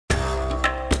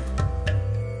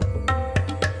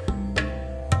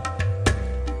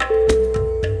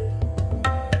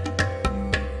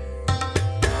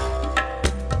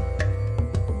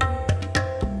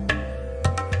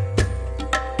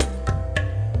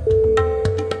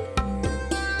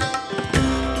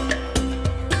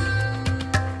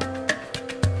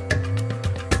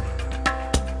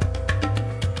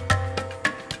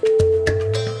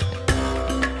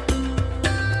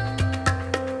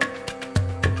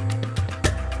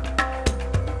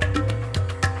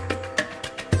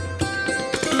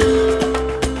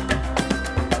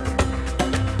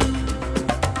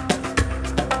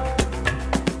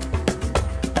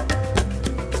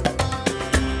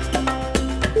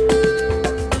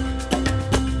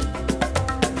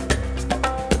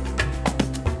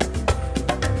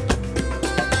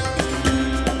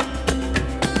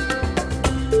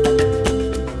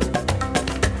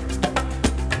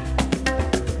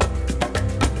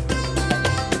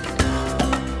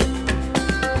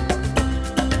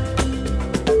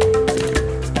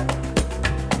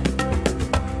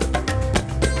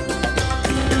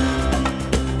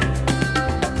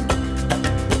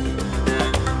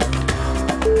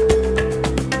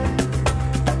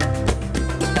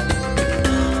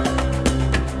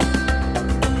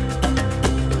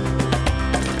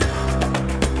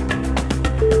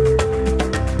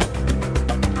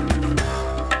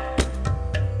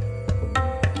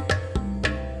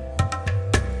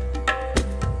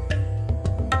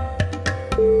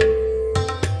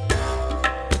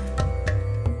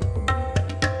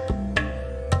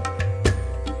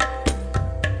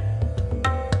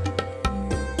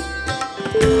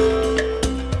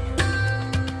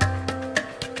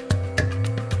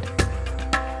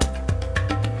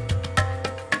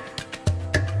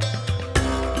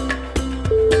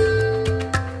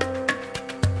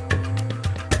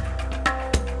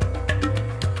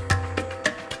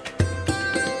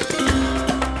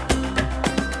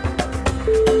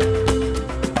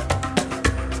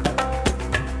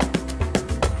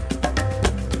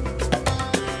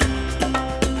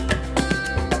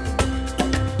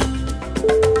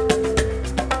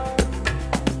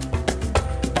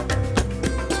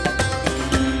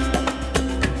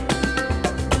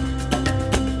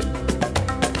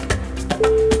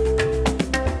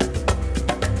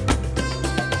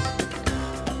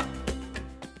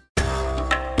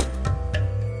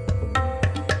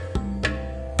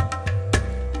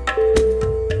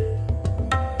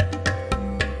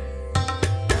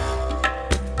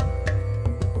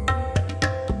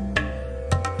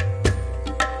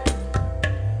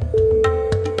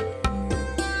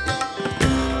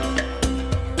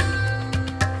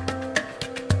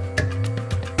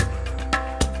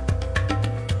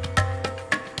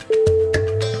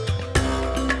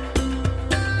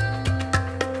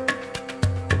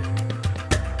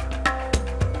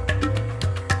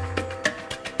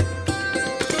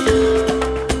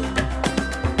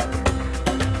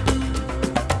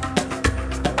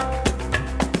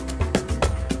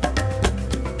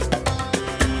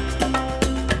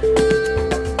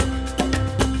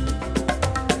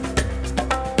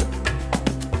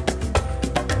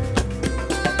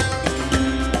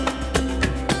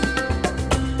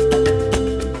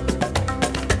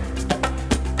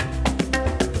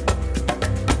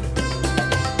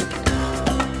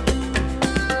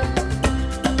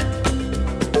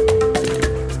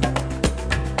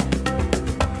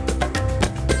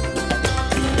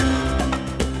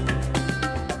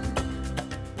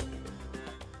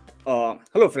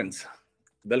Hello friends,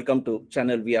 welcome to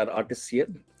channel We Are Artists here,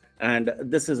 and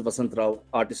this is Vasant Rao,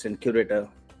 artist and curator,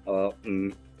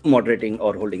 moderating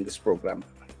or holding this program.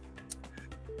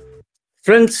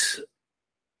 Friends,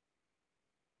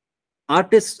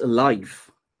 artist life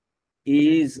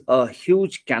is a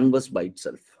huge canvas by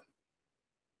itself,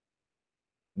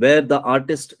 where the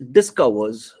artist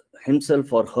discovers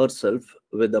himself or herself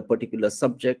with a particular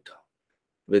subject,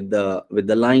 with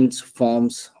the lines,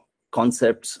 forms,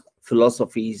 concepts,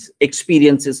 philosophies,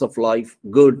 experiences of life,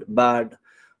 good, bad,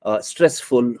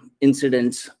 stressful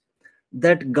incidents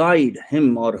that guide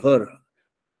him or her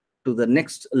to the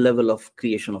next level of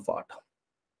creation of art.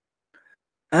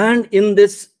 And in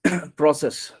this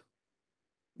process,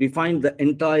 we find the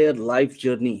entire life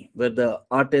journey where the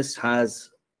artist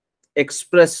has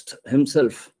expressed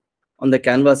himself on the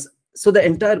canvas. So the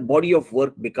entire body of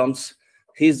work becomes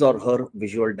his or her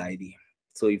visual diary.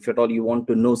 So if at all you want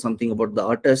to know something about the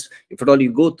artist, if at all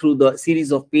you go through the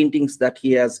series of paintings that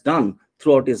he has done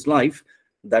throughout his life,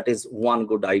 that is one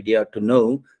good idea to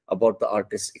know about the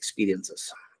artist's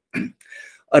experiences.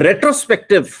 A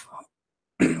retrospective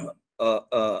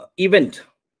event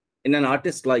in an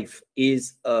artist's life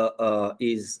is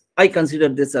I consider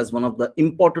this as one of the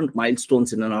important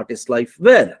milestones in an artist's life,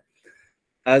 where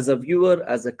as a viewer,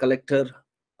 as a collector,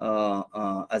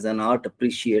 as an art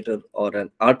appreciator or an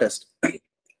artist,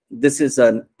 this is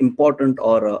an important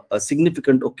or a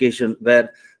significant occasion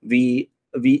where we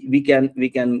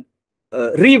can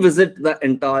revisit the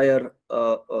entire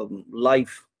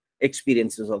life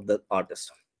experiences of the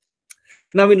artist.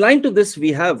 Now, in line to this,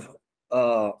 we have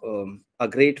a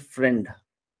great friend,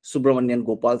 Subramanian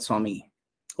Gopalsamy,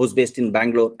 who's based in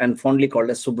Bangalore and fondly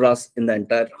called as Subras in the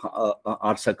entire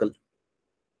art circle.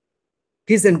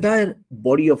 His entire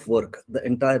body of work, the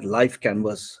entire life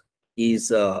canvas,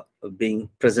 is being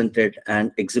presented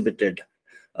and exhibited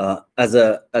as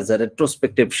a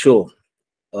retrospective show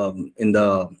in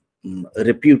the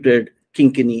reputed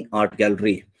Kinkini Art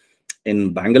Gallery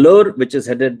in Bangalore, which is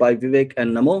headed by Vivek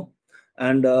and Namo.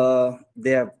 And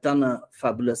they have done a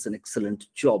fabulous and excellent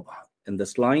job in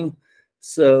this line.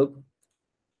 So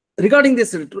regarding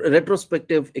this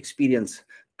retrospective experience,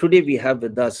 today we have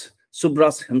with us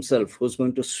Subras himself, who's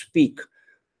going to speak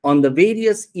on the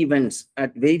various events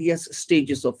at various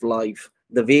stages of life,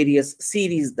 the various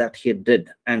series that he did,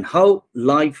 and how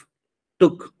life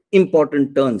took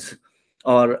important turns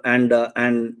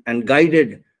and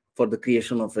guided for the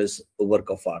creation of his work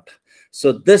of art.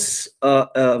 So this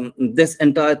this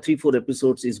entire 3-4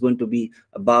 episodes is going to be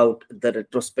about the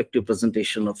retrospective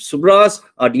presentation of Subras,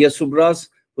 our dear Subras,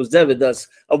 who's there with us.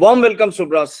 A warm welcome,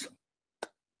 Subras.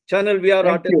 Channel We Are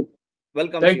Artists.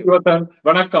 Welcome. Thank you, Vatan.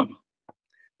 Vanakkam.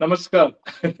 Namaskar.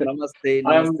 Namaste.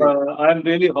 Namaste. I'm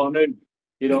really honored.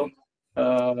 You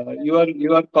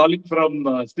are calling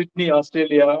from Sydney,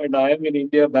 Australia, and I am in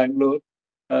India, Bangalore.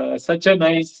 Such a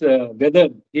nice weather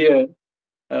here.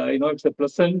 It's a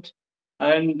pleasant,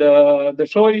 and the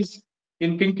show is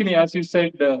in Kinkini, as you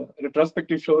said.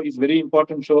 Retrospective show is very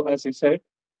important show, as you said.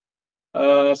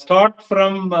 Start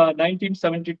from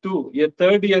 1972, a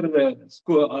third year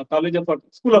school, College of Art,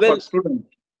 School of Art student.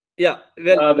 Yeah,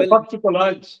 the first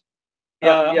college.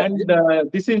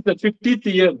 This is the 50th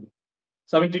year,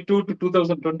 72 to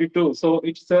 2022. So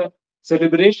it's a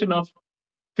celebration of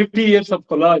 50 years of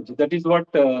collage. That is what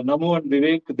Namu and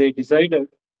Vivek, they decided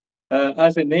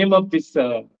as a name of this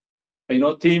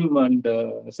theme, and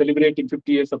celebrating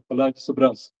 50 years of collage,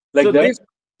 Subras.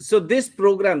 So this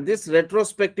program, this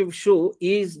retrospective show,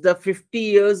 is the 50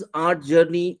 years art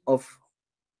journey of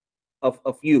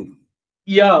you.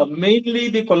 Yeah, mainly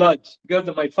the collage,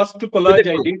 because my first collage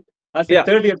I did as a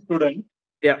third year student.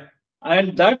 Yeah.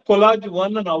 And that collage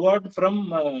won an award from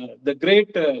the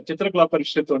great Chitrakala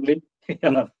Parishat only.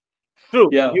 True.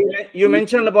 Yeah. You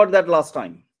mentioned about that last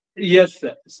time. Yes.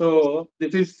 So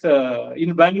this is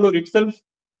in Bangalore itself.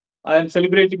 I am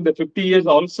celebrating the 50 years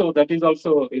also. That is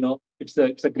also, it's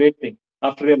a great thing.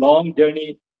 After a long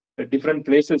journey at different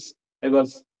places, I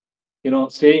was,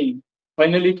 staying.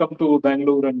 Finally come to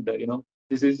Bangalore, and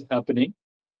this is happening.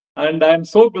 And I am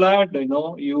so glad,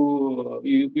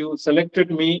 you selected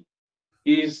me.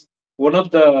 Is one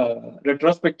of the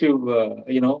retrospective,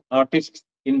 artists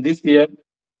in this year.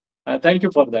 Thank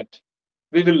you for that.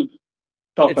 We will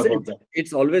talk about that.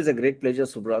 It's always a great pleasure,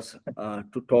 Subras,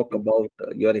 to talk about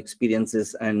your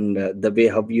experiences and the way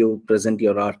how you present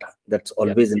your art. That's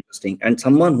always interesting. And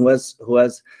someone who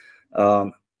has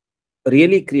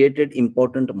really created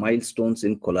important milestones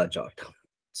in collage art.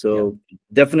 So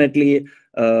definitely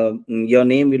your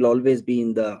name will always be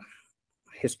in the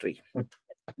history.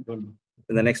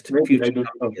 in the next Maybe I future don't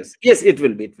know. years. Yes, it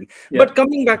will be. It will. Yeah. But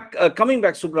coming back,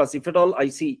 Subras, if at all I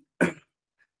see,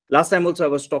 last time also I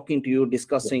was talking to you,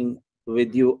 discussing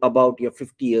with you about your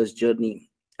 50 years journey.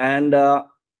 And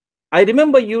I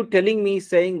remember you telling me,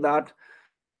 saying that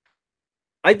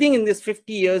I think in this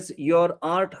 50 years, your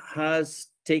art has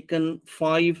taken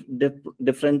five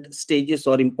different stages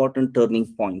or important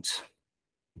turning points.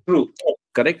 True.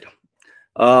 Correct?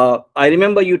 I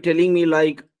remember you telling me,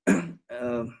 like,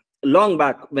 long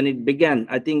back when it began,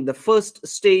 I think the first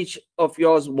stage of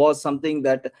yours was something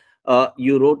that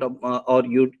you wrote or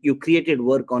you created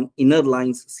work on Inner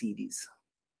Lines series.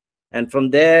 And from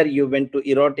there you went to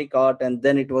erotic art, and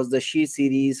then it was the She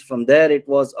series. From there it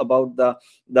was about the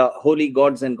holy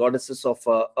gods and goddesses of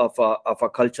a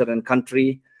culture and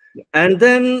country. Yeah. And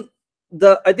then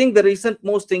I think the recent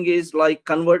most thing is like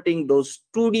converting those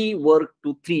 2D work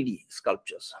to 3D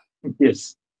sculptures.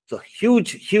 Yes. So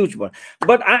huge one.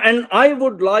 But I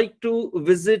would like to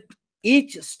visit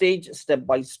each stage step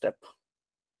by step.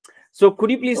 So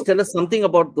could you please tell us something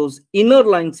about those Inner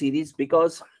Line series?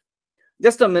 Because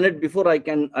just a minute before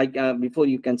before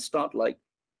you can start, like,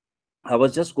 I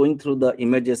was just going through the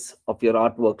images of your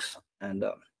artworks, and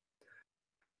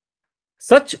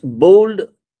such bold,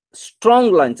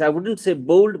 strong lines. I wouldn't say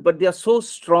bold, but they are so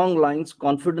strong lines,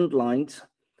 confident lines,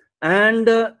 and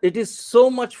it is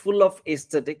so much full of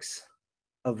aesthetics,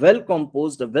 a well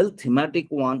composed, a well thematic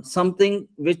one, something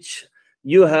which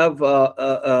you have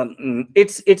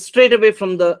it's straight away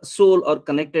from the soul or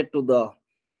connected to the,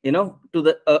 to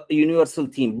the universal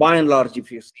theme, by and large,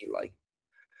 if you see, like.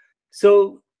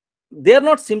 So they are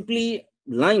not simply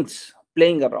lines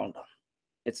playing around.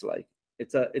 It's like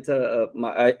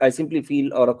I simply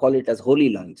feel or call it as holy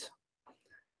lines.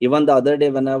 Even the other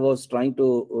day when I was trying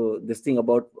to this thing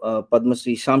about Padma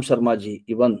Shri Sham Sharma ji,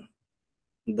 even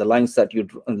the lines that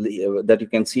you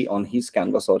can see on his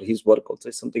canvas or his work also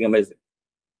is something amazing.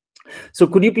 So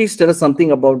could you please tell us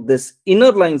something about this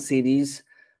Inner Line series,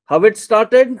 how it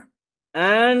started,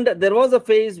 and there was a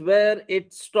phase where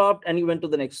it stopped and you went to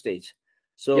the next stage.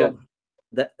 So Yeah.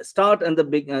 the start and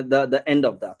the end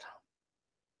of that.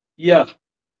 Yeah.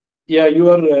 Yeah. You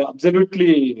are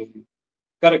absolutely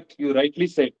correct. You rightly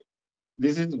said.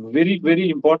 This is very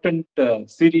important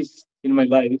series in my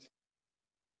life.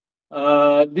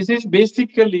 This is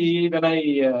basically when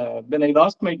I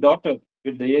lost my daughter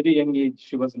at the very young age.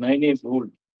 She was 9 years old.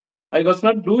 I was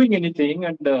not doing anything,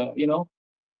 and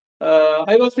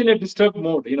I was in a disturbed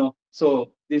mode.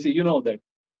 So this, that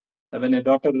when a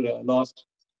daughter lost.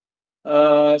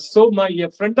 So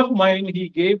a friend of mine, he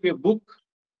gave a book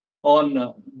on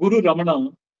Guru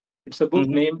Ramana. It's a book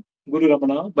named Guru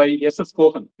Ramana by S.S.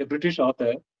 Cohen, a British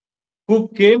author, who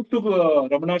came to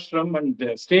Ramanashram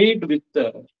and stayed with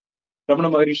Ramana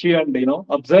Maharishi, and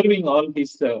observing all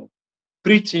his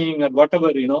preaching and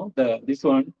whatever, this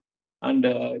one. And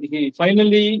he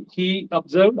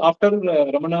observed after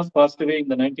Ramanas passed away in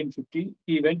the 1950.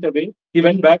 He went away. He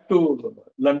went back to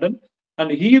London,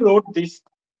 and he wrote this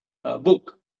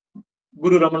book,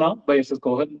 Guru Ramana by S.S.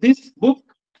 Cohen. This book,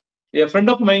 a friend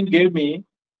of mine gave me,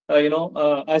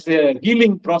 as a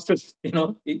healing process.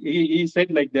 He said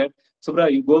like that,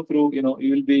 Subra, you go through, you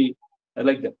will be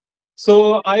like that.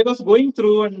 So I was going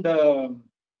through, and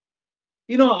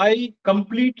I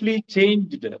completely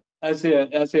changed as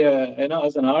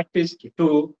an artist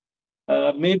to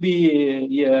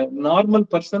maybe a normal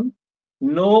person,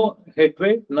 no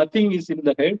headway, nothing is in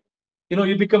the head.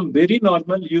 You become very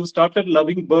normal. You started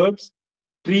loving birds,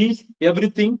 trees,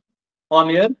 everything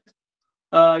on earth,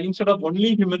 instead of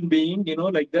only human being,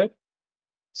 like that.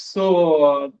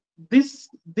 So this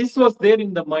was there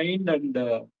in the mind, and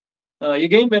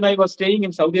again, when I was staying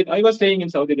in Saudi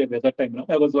Arabia at that time.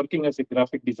 I was working as a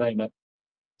graphic designer.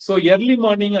 So early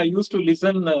morning, I used to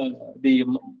listen the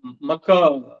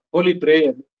Makkah holy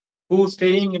prayer. Who's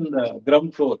staying in the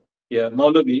ground floor? Yeah,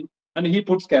 Maulavi, and he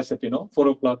puts cassette. 4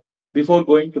 o'clock before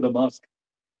going to the mosque.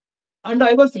 And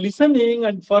I was listening,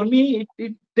 and for me,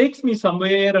 it takes me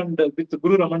somewhere. And with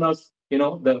Guru Ramana's,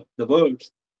 the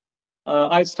words,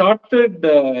 I started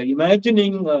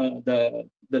imagining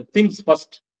the things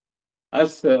first.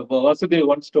 As Vasudev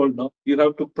once told, no, you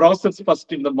have to process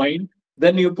first in the mind,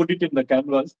 then you put it in the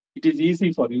canvas. It is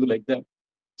easy for you like that.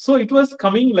 So it was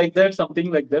coming like that,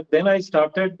 something like that. Then I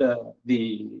started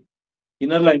the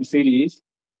Inner Line series,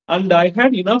 and I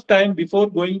had enough time before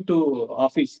going to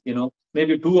office,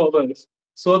 maybe 2 hours,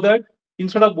 so that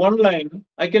instead of one line,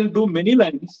 I can do many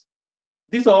lines.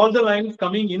 These are all the lines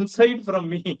coming inside from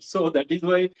me. So that is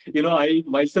why, I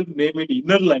myself name it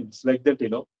Inner Lines like that,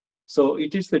 So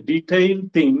it is a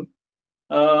detailed thing.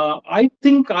 I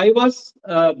think I was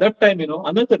that time,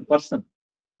 another person.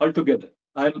 altogether.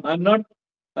 I'm not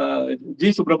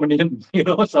G. Subramanian,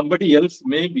 somebody else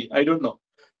maybe, I don't know.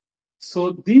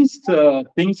 So these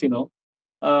things,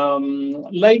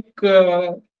 like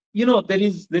there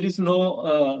is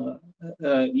no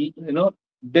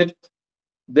depth.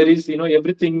 There is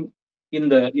everything in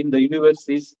the universe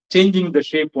is changing the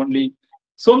shape only.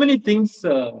 So many things,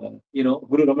 Guru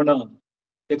Ramana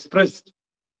expressed.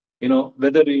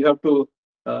 Whether you have to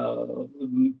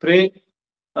pray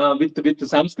with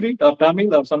Sanskrit or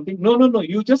Tamil or something. No.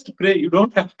 You just pray. You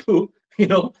don't have to,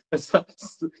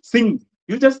 sing.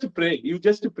 You just pray. You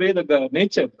just pray the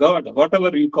nature, God,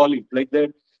 whatever you call it, like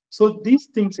that. So these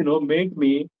things, made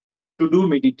me to do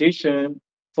meditation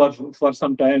for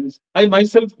some times. I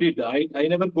myself did. I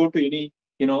never go to any,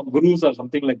 gurus or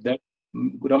something like that.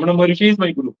 Ramana Maharishi is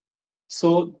my guru.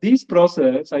 So this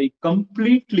process, I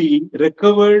completely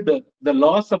recovered the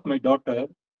loss of my daughter.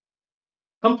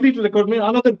 Completely recovered me,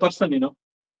 another person.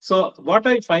 So what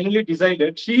I finally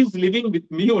decided, she is living with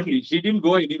me only. She didn't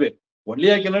go anywhere.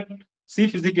 Only I cannot see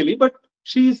physically, but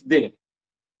she is there.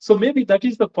 So maybe that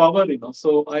is the power.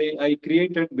 So I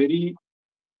created very,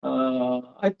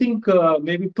 I think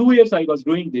maybe 2 years I was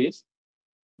doing this.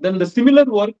 Then the similar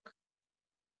work,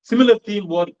 similar theme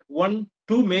work, won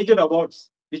 2 major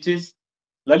awards, which is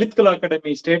Lalit Kala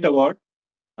Academy State Award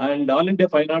and All India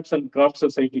Fine Arts and Craft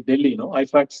Society Delhi,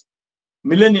 IFAC's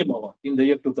Millennium Award in the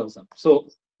year 2000. So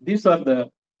these are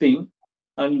the thing.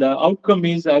 And the outcome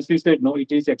is, as we said, no,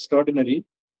 it is extraordinary.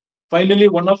 Finally,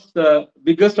 one of the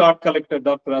biggest art collector,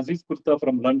 Dr. Aziz Kurta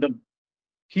from London,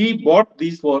 he bought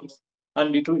these works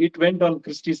and it went on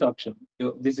Christie's auction.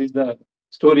 This is the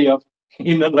story of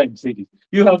Inner Line series.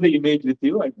 You have the image with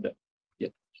you. And yeah.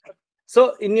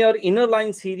 So in your Inner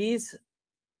Line series,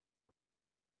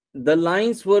 the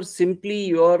lines were simply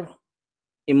your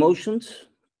emotions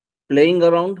playing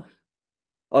around,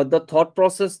 or the thought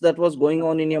process that was going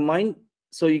on in your mind.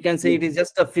 So you can say it is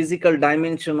just a physical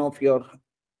dimension of the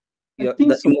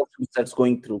emotions that's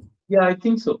going through. Yeah, I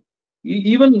think so.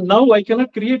 Even now, I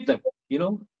cannot create that.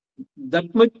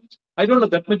 That much. I don't know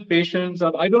that much patience,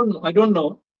 or I don't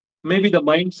know. Maybe the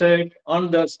mindset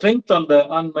on the strength on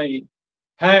my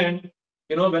hand.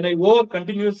 When I work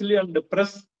continuously and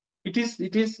press, it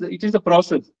is a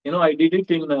process. I did it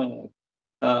in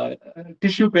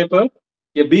tissue paper,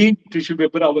 a big tissue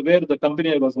paper where the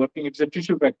company I was working. It's a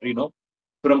tissue factory.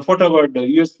 From Fortoward,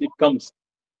 US, it comes.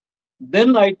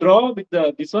 Then I draw with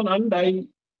this one, and I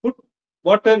put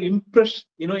water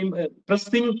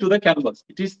pressing to the canvas.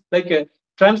 It is like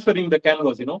transferring the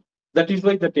canvas. That is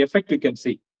why that effect you can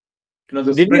see.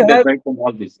 The spread effect from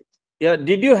all this. Yeah.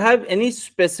 Did you have any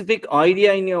specific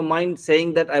idea in your mind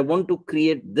saying that I want to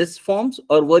create this forms,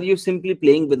 or were you simply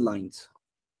playing with lines?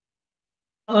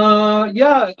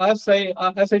 Yeah, as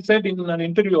I said in an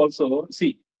interview also,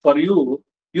 see, for you,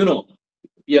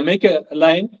 you make a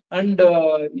line and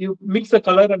you mix the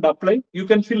color and apply, you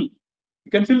can fill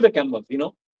the canvas,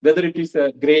 whether it is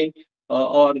gray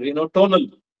or, tonal,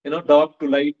 dark to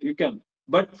light, you can.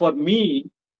 But for me,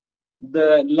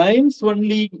 the lines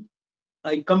only,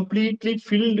 I completely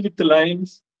filled with the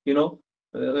lines,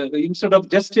 instead of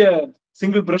just a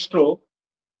single brush stroke,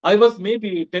 I was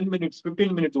maybe 10 minutes,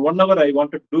 15 minutes, 1 hour I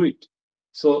wanted to do it.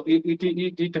 So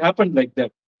it happened like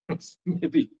that.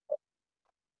 Maybe.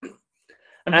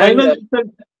 And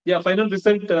final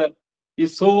result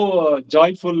is so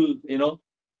joyful,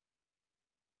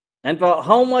 And for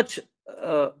how much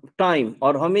time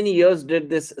or how many years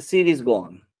did this series go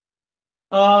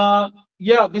on?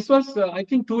 Yeah, this was, I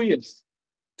think, 2 years.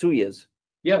 2 years.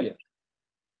 Yeah.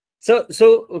 So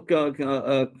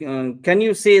can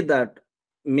you say that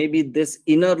maybe this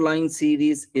Inner Line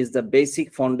series is the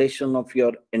basic foundation of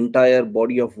your entire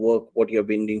body of work, what you're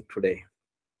been doing today?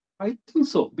 I think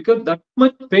so, because that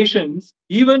much patience,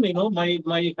 even,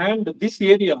 my hand, this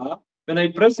area, when I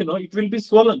press, it will be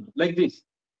swollen like this.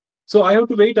 So I have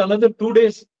to wait another 2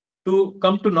 days to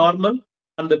come to normal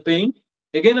and the pain.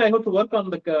 Again, I have to work on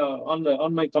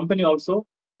my company also,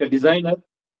 a designer.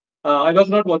 I was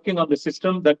not working on the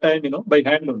system that time, by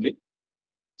hand only.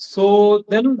 So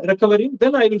then recovering,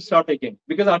 then I will start again,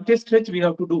 because at a stretch we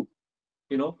have to do,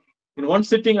 in one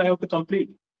sitting I have to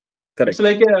complete. Correct.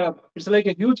 It's like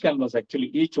a huge canvas actually,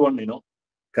 each one,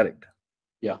 Correct.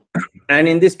 Yeah. And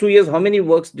in these 2 years, how many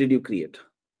works did you create?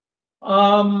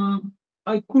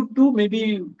 I could do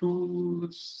maybe 2,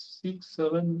 6,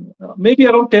 7, maybe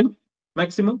around 10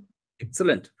 maximum.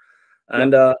 Excellent.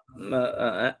 And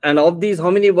and of these, how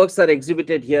many works are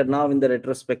exhibited here now in the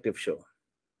retrospective show?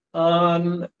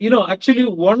 Actually,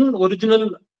 one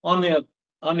original on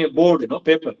a board,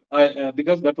 paper,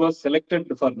 because that was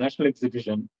selected for national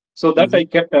exhibition. So that I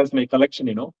kept as my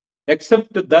collection,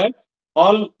 except that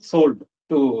all sold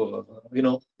to,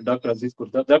 Dr. Aziz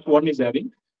Kurta. That one is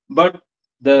having. But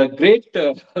the great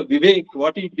Vivek,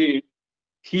 what he did,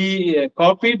 he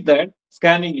copied that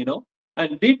scanning,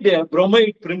 and did a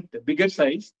bromide print, bigger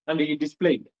size, and he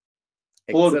displayed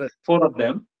four of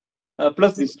them,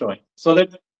 plus this drawing, so that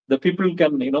the people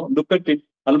can, look at it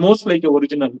almost like a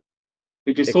original.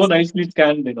 It is so nicely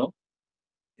scanned,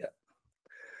 Yeah.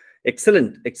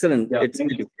 Excellent. Yeah,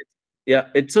 thank you. Yeah,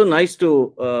 it's so nice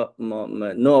to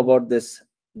know about this,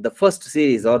 the first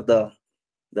series, or the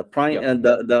prime,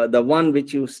 the one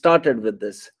which you started with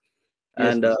this.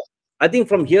 And I think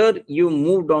from here you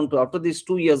moved on to, after these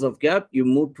 2 years of gap, you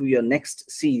moved to your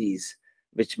next series,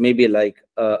 which may be like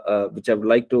which I would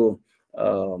like to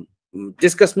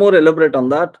discuss more, elaborate on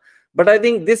that. But I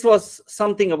think this was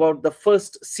something about the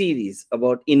first series,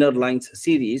 about Inner Lines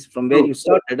series, from where you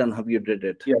started and how you did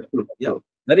it. Yeah.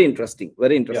 Very interesting.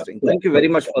 Thank you very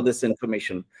much for this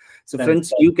information. So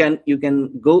friends, you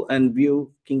can go and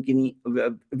view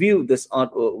this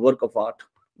work of art.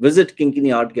 Visit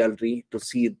Kinkini Art Gallery to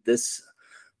see this,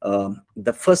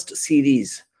 the first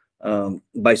series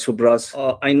by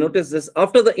Subras. I noticed this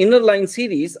after the Inner Line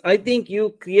series. I think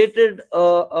you created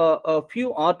a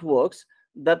few artworks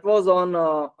that was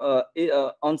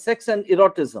on sex and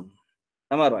erotism.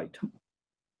 Am I right?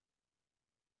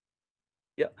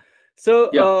 Yeah.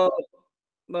 So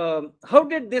how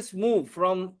did this move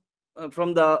from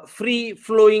the free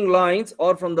flowing lines,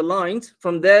 or from the lines,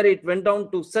 from there it went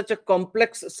down to such a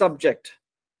complex subject?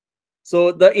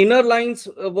 So the Inner Lines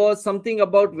was something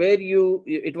about where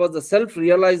it was a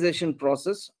self-realization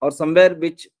process, or somewhere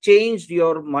which changed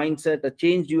your mindset, or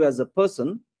changed you as a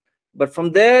person. But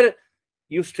from there,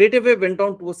 you straight away went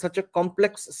on to such a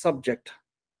complex subject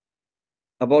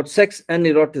about sex and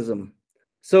erotism.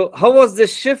 So how was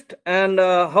this shift, and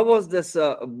how was this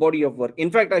body of work?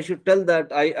 In fact, I should tell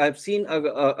that I've seen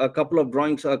a couple of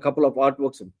drawings, a couple of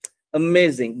artworks.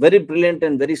 Amazing, very brilliant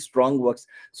and very strong works.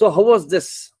 So how was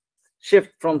this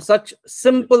shift from such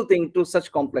simple thing to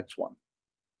such complex one?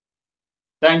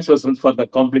 Thanks, Vasan, for the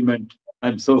compliment.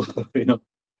 I'm so,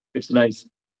 it's nice.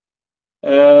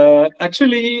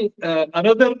 Actually,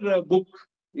 another book,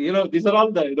 these are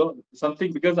all the,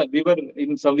 something, because we were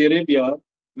in Saudi Arabia,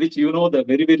 which, the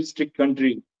very, very strict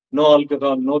country, no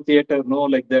alcohol, no theater, no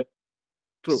like that.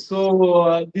 True.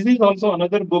 So this is also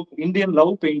another book, Indian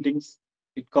Love Paintings,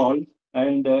 it called,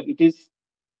 and it is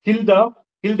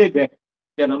Hildebeck,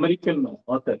 an American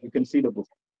author. You can see the book.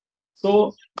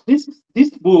 So this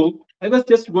book, I was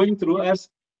just going through as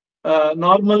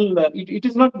normal. It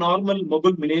is not normal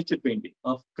Mughal miniature painting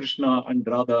of Krishna and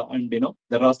Radha and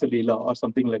the Rasa Leela or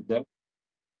something like that.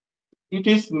 It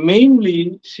is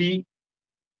mainly she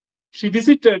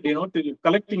visited to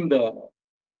collecting the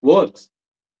works,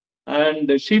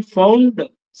 and she found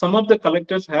some of the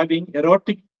collectors having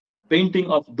erotic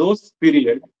painting of those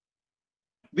period,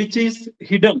 which is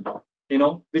hidden,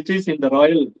 which is in the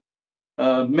royal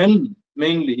men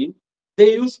mainly.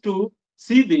 They used to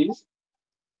see these,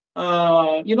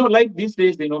 like these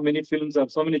days, many films are,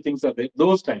 so many things are there.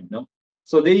 Those times,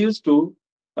 so they used to,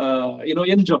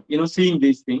 enjoy, seeing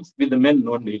these things with the men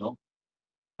only,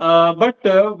 But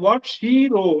what she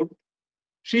wrote,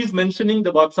 she's mentioning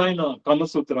the Vatsayana Kama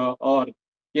Sutra, or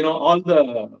all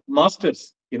the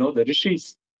masters, the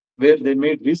rishis, where they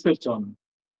made research on.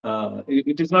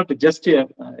 It is not just a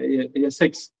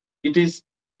sex. It is,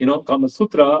 Kama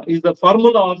Sutra is the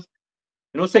formula of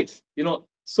sex.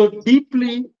 So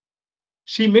deeply,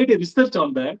 she made a research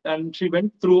on that, and she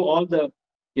went through all the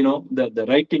the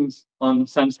writings on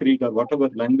Sanskrit or whatever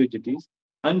language it is,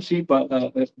 and she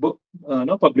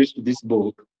published this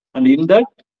book. And in that,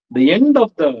 the end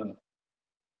of the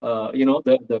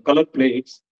the color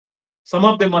plates, some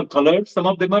of them are colored, some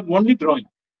of them are only drawing,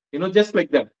 just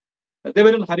like that. They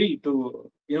were in a hurry to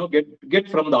get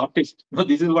from the artist.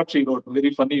 This is what she wrote,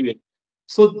 very funny way.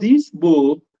 So this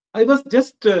book, I was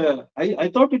just I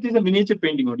thought it is a miniature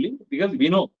painting only, because we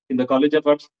know in the College of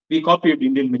Arts we copied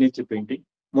Indian miniature painting,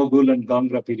 Mughal and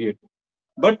Gangra period.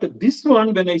 But this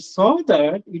one, when I saw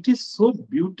that, it is so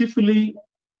beautifully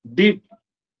did,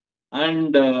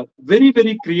 and very,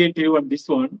 very creative. And this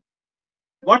one,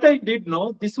 what I did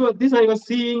know, this I was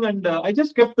seeing, and I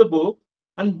just kept the book,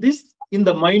 and this in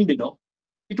the mind,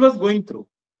 it was going through,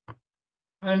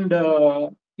 and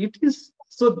it is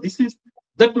so. This is,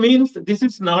 that means this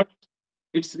is not.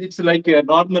 It's like a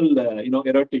normal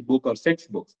erotic book or sex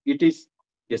book. It is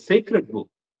a sacred book.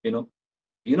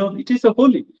 It is a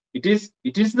holy. It is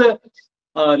the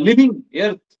living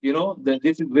earth.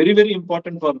 This is very, very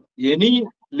important for any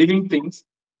living things.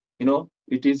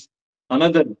 It is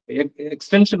another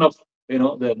extension of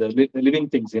the living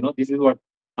things. This is what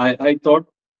I thought,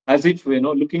 as if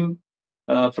looking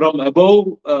from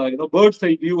above, bird's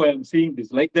eye view. I am seeing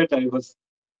this like that. I was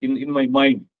in my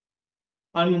mind,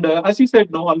 and as you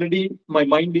said, no, already my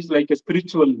mind is like a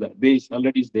spiritual base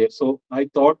already is there. So I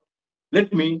thought,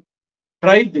 let me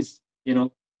try this.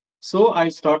 So I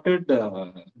started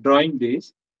drawing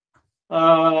this.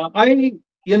 I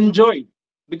enjoyed,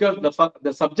 because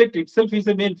the subject itself is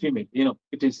a male female.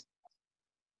 It is,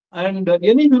 and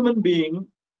any human being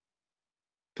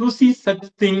to see such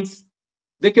things,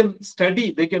 they can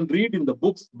study, they can read in the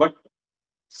books, but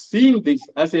seeing this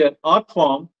as an art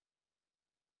form,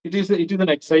 it is an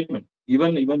excitement.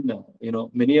 Even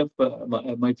many of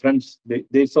my friends,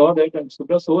 they saw that, and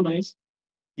Subra, so nice.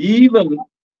 Even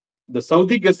the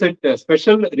Saudi Gazette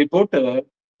special reporter,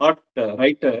 art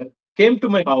writer, came to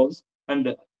my house,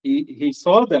 and he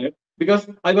saw that, because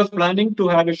I was planning to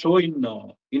have a show in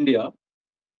India.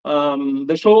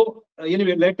 The show,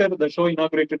 anyway, later the show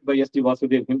inaugurated by S.G.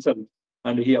 Vasudev himself,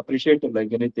 and he appreciated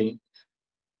like anything.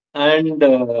 And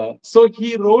so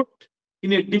he wrote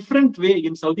in a different way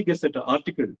in Saudi Gazette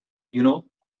article.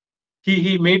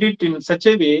 He made it in such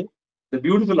a way, the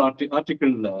beautiful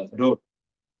article wrote.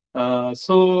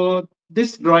 So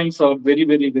these drawings are very,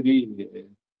 very,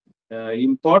 very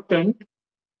important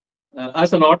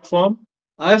as an art form,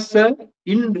 as a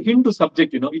Hindu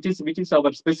subject. Which is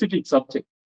our specific subject,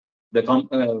 the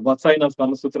Vatsayana's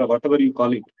Kama Sutra, whatever you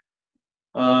call it.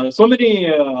 So many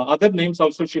other names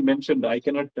also she mentioned. I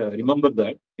cannot remember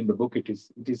that in the book. It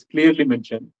is clearly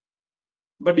mentioned.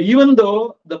 But even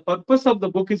though the purpose of the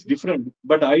book is different,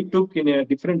 but I took in a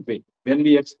different way. When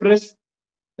we express,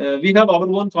 we have our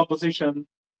own composition,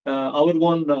 our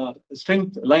own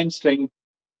strength, line strength,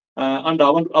 and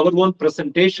our own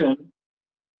presentation.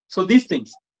 So these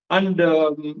things. And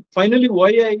finally, why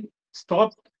I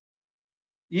stopped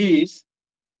is,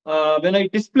 when I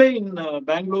display in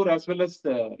Bangalore as well as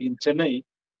in Chennai,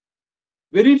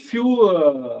 very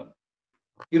few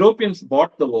Europeans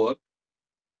bought the work,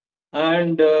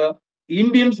 and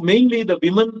Indians, mainly the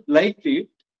women, liked it,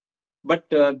 but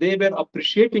they were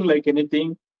appreciating like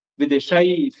anything with a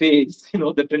shy face,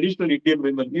 the traditional Indian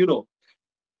women.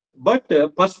 But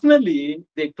personally,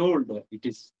 they told it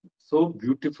is so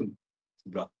beautiful,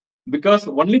 because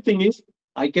only thing is,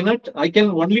 I can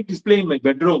only display in my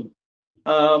bedroom.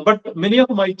 But many of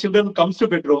my children comes to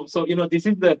bedroom, so this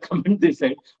is the comment they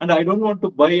said, and I don't want to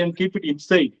buy and keep it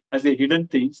inside as a hidden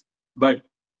things. But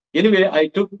anyway, I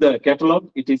took the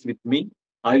catalog; it is with me.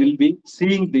 I will be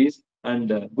seeing this, and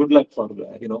good luck for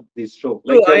this show.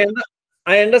 So Like that.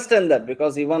 I understand that,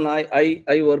 because even I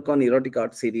work on erotic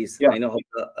art series. Yeah. I know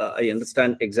how I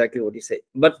understand exactly what you say.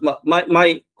 But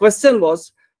my question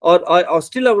was, or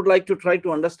still I would like to try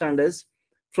to understand is,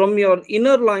 from your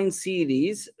inner line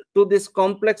series to this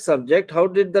complex subject, how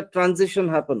did the transition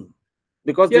happen?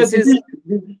 Because Yeah, this is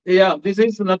this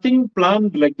is nothing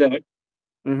planned like that.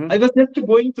 I was just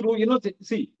going through,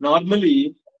 see,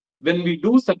 normally when we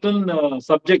do certain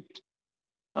subject,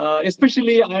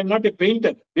 especially I am not a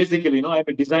painter, basically, I am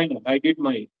a designer. I did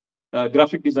my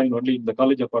graphic design only in the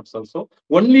College of Arts also.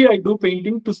 Only I do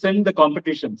painting to send the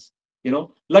competitions.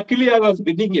 Luckily I was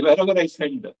winning wherever I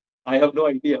send. I have no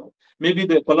idea. Maybe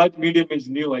the collage medium is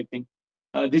new, I think.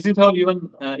 This is how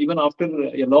even after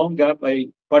a long gap, I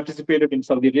participated in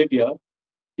Saudi Arabia.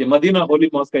 A Medina Holy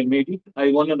Mosque, I made it.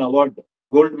 I won an award,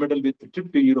 gold medal with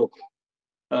trip to Europe,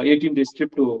 18 days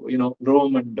trip to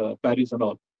Rome and Paris and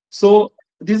all. So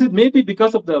this is maybe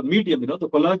because of the medium. The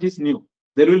collage is new.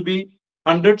 There will be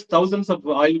hundreds, thousands of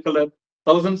oil color,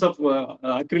 thousands of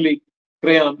acrylic,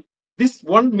 crayon. This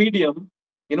one medium,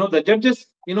 the judges,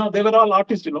 they were all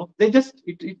artists. They just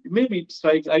maybe it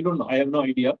strikes. I don't know. I have no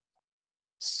idea.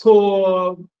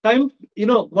 So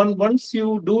once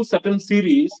you do certain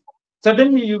series,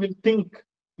 suddenly you will think,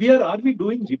 are we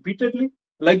doing repeatedly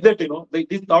like that?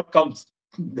 This thought comes.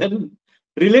 Then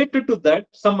related to that,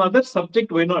 some other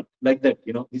subject, why not like that?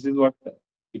 This is what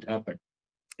it happened.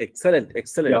 excellent.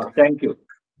 Yeah, thank you.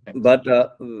 Thanks. But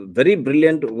very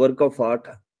brilliant work of art,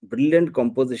 brilliant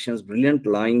compositions, brilliant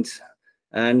lines,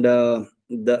 and the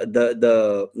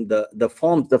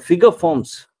forms, the figure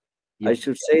forms. I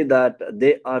should say that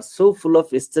they are so full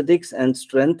of aesthetics and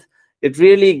strength. It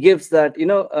really gives that,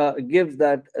 gives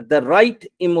that the right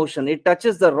emotion. It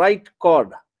touches the right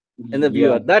chord in the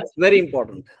viewer. That's very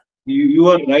important. You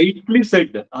are rightly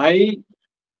said. I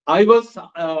was,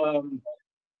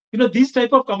 these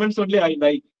type of comments only I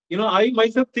like. I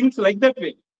myself thinks like that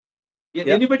way. Yeah.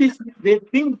 Anybody, they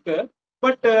think,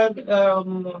 but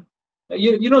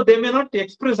They may not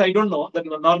express, I don't know, the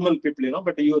normal people,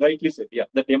 but you rightly said, yeah,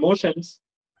 that emotions,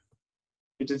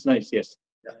 it is nice, yes.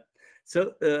 Yeah.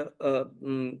 So,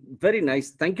 very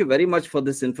nice. Thank you very much for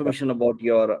this information about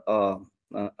your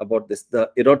about the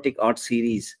erotic art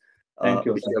series Thank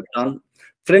you. which you have done.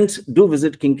 Friends, do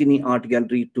visit Kinkini Art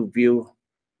Gallery to view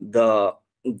the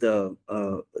the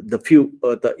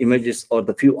images or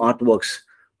the few artworks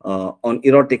on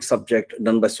erotic subject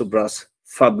done by Subras.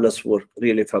 Fabulous work,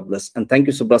 really fabulous. And thank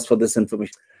you, Subras, for this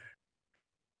information.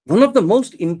 One of the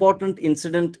most important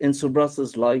incident in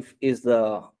Subras's life is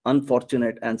the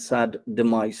unfortunate and sad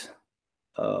demise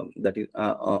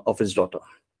of his daughter.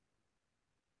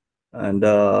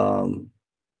 And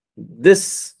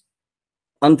this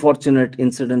unfortunate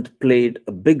incident played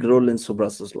a big role in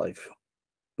Subras's life.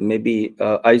 Maybe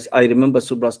I remember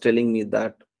Subras telling me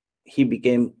that he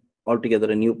became altogether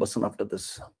a new person after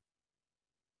this.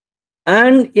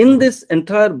 And in this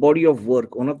entire body of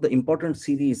work, one of the important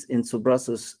series in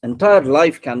Subras's entire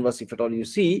life canvas, if at all you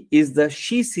see, is the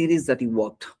She series that he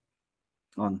worked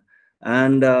on.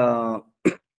 And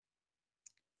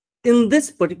in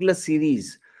this particular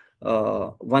series,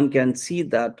 one can see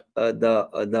that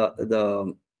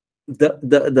the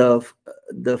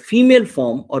female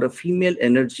form or a female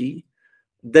energy,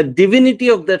 the divinity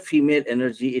of that female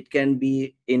energy, it can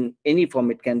be in any form.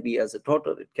 It can be as a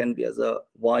daughter, it can be as a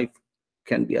wife,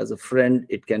 can be as a friend,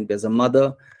 it can be as a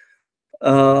mother,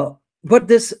 but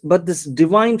this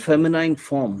divine feminine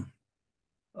form,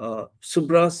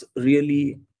 Subras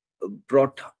really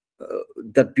brought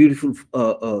that beautiful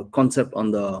concept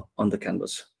on the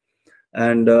canvas.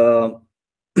 And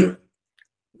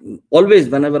always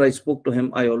whenever I spoke to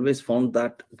him, I always found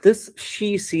that this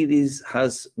She series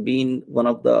has been one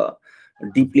of the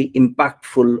deeply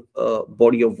impactful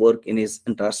body of work in his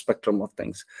entire spectrum of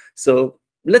things. So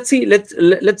let's see, let's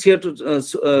hear to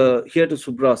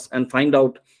Subras and find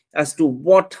out as to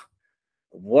what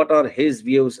are his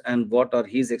views and what are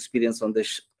his experience on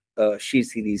this She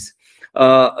series.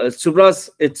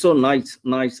 Subras, it's so nice.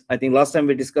 I think last time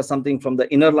we discussed something from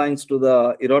the inner lines to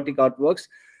the erotic artworks.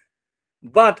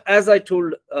 But as I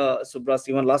told Subras,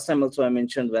 even last time also I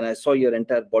mentioned, when I saw your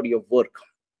entire body of work,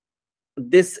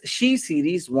 this She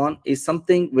series one is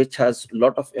something which has a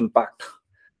lot of impact,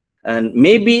 and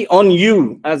maybe on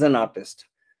you as an artist.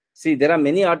 See, there are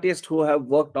many artists who have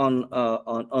worked on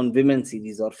women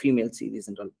series or female series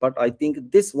and all, but I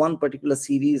think this one particular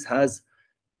series has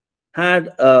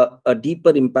had a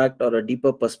deeper impact or a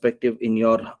deeper perspective in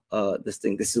your this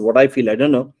thing. This is what I feel. I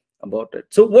don't know about it.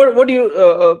 So what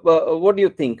do you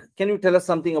think? Can you tell us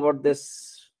something about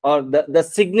this, or the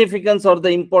significance or the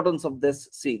importance of this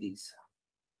series?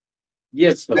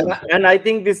 Yes. And I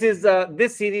think this is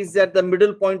this series at the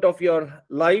middle point of your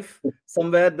life,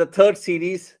 somewhere the third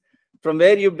series, from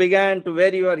where you began to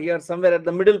where you are here, somewhere at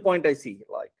the middle point I see,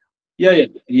 like. Yeah.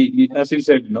 As you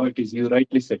said, no, it is, you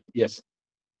rightly said, yes.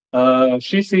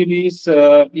 She series,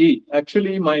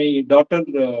 actually my daughter,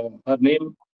 her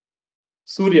name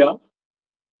Surya,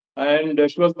 and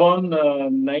she was born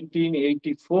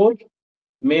 1984,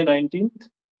 May 19th,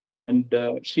 and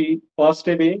she passed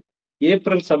away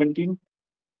April 17th,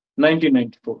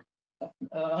 1994.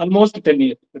 Almost 10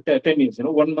 years, 10 years,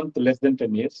 1 month less than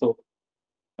 10 years. So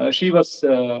she's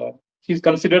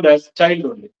considered as child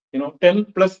only. 10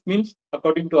 plus means,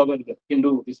 according to our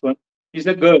Hindu, this one is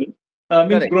a girl, means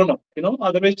Correct. grown up,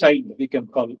 otherwise child we can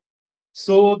call.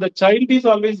 So the child is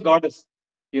always goddess,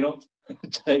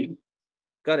 child.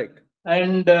 Correct.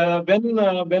 And when we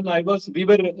were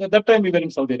at that time we were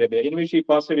in Saudi Arabia. Anyway, she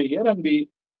passed away here, and we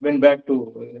went back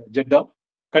to Jeddah,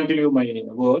 continue my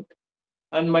work.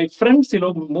 And my friends,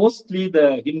 mostly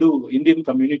the Indian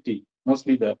community,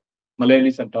 mostly the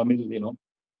Malayalis and Tamil,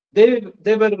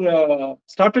 they were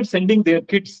started sending their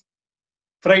kids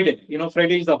Friday.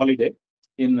 Friday is a holiday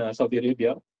in Saudi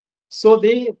Arabia. So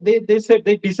they said,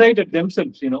 they decided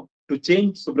themselves, to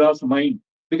change Subra's mind,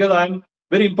 because I'm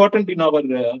very important in our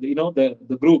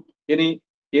the group. Any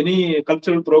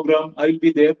cultural program, I will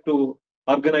be there to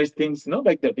organize things,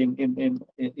 like that in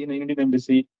Indian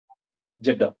Embassy,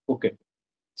 Jeddah. Okay.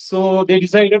 So they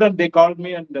decided, and they called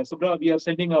me, and Subra, we are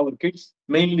sending our kids,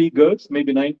 mainly girls,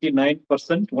 maybe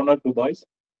 99%, 1 or 2 boys.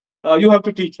 You have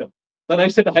to teach them. Then I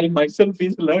said, I myself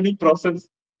is learning process.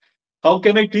 How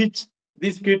can I teach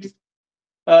these kids?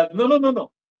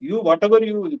 No. You, whatever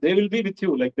they will be with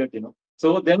you, like that,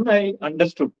 So then I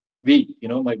understood.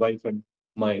 My wife and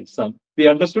my son, we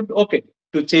understood. Okay,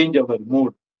 to change our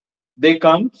mood. They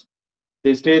come,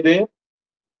 they stay there.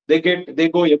 They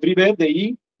go everywhere. They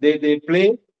eat. They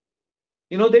play.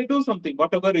 They do something,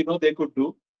 whatever they could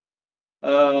do.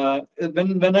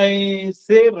 when I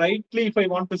say rightly, if I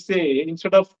want to say,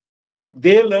 instead of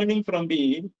they learning from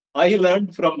me, I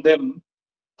learned from them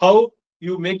how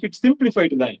you make it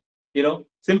simplified line.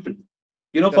 Simple.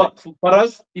 For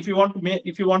us, if you want to make,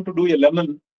 if you want to do a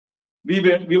lemon,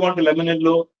 we want a lemon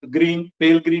yellow, green,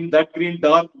 pale green, that green,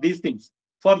 dark, these things.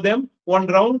 For them, one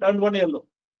round and one yellow,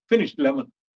 finished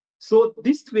lemon. So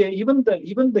this way, even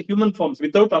the human forms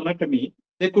without anatomy,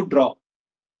 they could draw.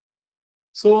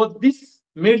 So this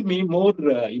made me more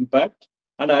impact,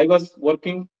 and I was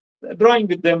working drawing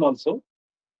with them also.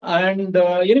 And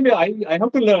anyway, I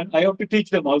have to learn. I have to teach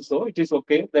them also. It is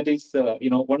okay. That is,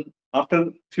 one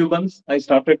after few months, I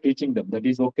started teaching them. That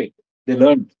is okay. They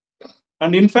learned,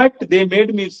 and in fact, they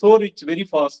made me so rich very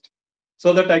fast,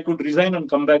 so that I could resign and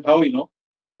come back. How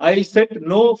I set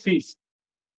no fees,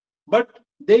 but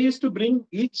they used to bring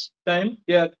each time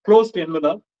a closed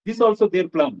envelope. This also their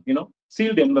plan,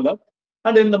 sealed envelope.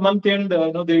 And in the month end, they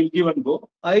will give and go.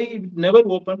 I never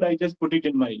opened. I just put it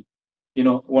in my,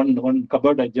 one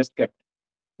cupboard. I just kept.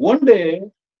 One day,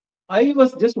 I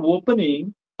was just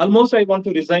opening. Almost, I want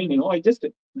to resign. I just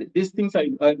these things I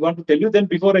want to tell you. Then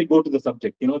before I go to the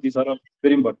subject, these are all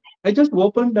very important. I just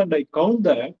opened and I count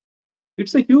that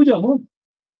it's a huge amount.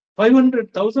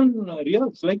 500,000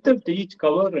 reals, like that each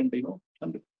cover, and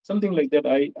something like that.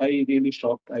 I really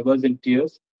shocked. I was in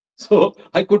tears. So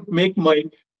I could make my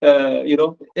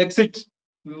exit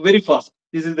very fast.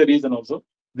 This is the reason also.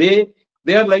 They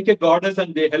are like a goddess,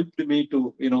 and they helped me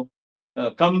to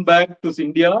come back to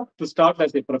India to start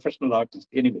as a professional artist.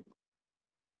 Anyway,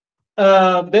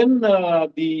 then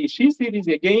the She series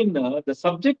again. The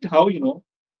subject, how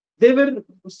they were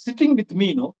sitting with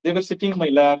me. They were sitting in my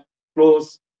lap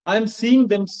close. I'm seeing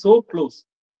them so close,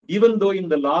 even though in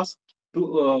the last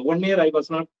 1 year I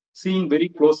was not seeing very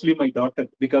closely my daughter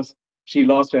because she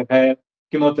lost her hair,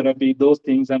 chemotherapy, those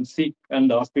things. I'm sick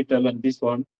and hospital and this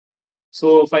one.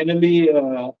 So finally,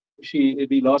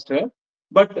 we lost her.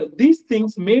 But these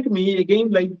things made me again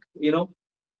like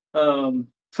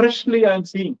freshly. I'm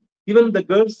seeing even the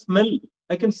girls smell.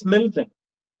 I can smell them.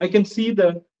 I can see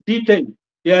the detail,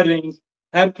 earrings,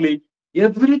 hair clip,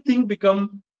 everything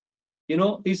become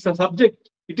is a subject.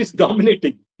 It is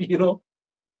dominating.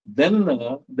 Then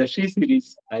the She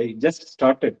series I just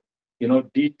started.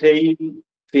 Detail,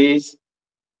 face,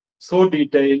 so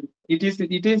detailed.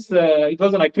 It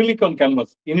was an acrylic on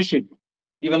canvas initially.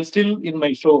 Even still in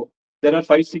my show, there are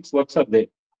 5, 6 works are there.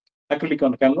 Acrylic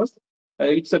on canvas.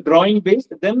 It's a drawing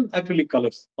based, then acrylic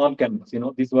colors on canvas.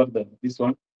 These were this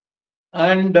one.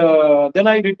 And then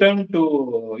I returned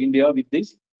to India with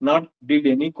this. Not did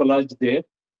any collage there.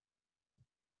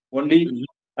 Only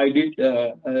I did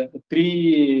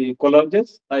 3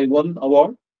 collages. I won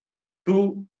award.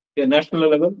 2 a national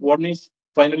level. One is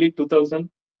finally 2000.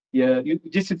 Yeah,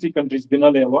 GCC countries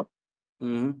Binale Award.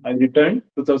 I returned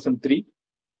 2003.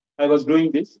 I was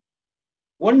doing this.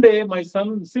 One day, my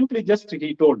son simply just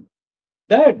he told,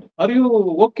 "Dad, are you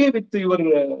okay with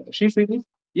your She series?"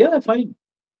 Yeah, fine.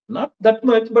 Not that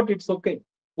much, but it's okay.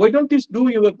 Why don't you do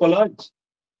your collage?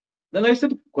 Then I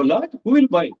said, collage? Who will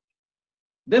buy?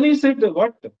 Then he said,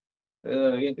 what?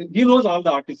 He knows all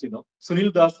the artists,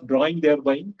 Sunil Das drawing they are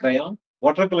buying, crayon,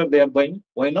 watercolor they are buying.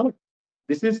 Why not?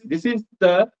 This is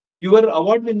the your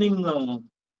award-winning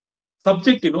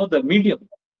subject, the medium.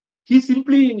 He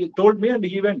simply told me, and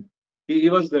he went. He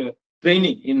was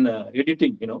training in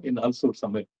editing, in also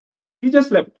somewhere. He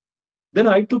just left. Then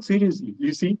I took seriously.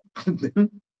 You see, then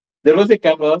there was a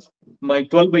canvas, my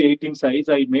 12 by 18 size.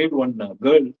 I made one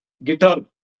girl guitar,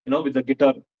 with the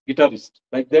guitarist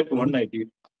like that. One I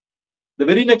did. The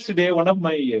very next day, one of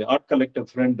my art collector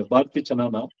friend, Bharti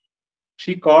Chanana,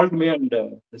 she called me and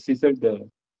she said,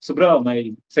 Subra,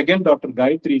 my second daughter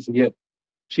Gayatri is here.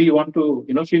 She want to,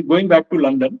 she's going back to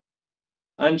London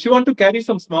and she want to carry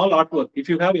some small artwork. If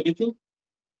you have anything,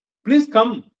 please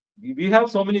come. We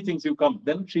have so many things. You come.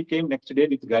 Then she came next day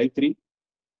with Gayatri.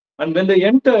 And when they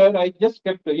enter, I just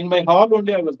kept in my hall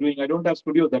only. I was doing. I don't have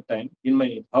studio that time in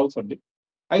my house only.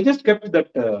 I just kept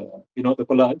that, the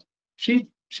collage.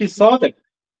 She saw that.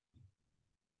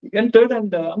 Entered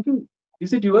and uncle,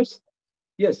 is it yours?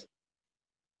 Yes.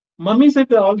 Mummy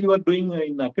said all you are doing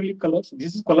in acrylic colors.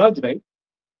 This is collage, right?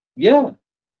 Yeah.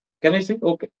 Can I see?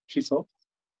 Okay. She saw.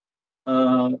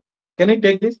 Uh, can I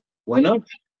take this? Why not?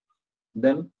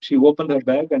 Then she opened her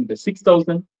bag and the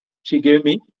 6,000 she gave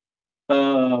me.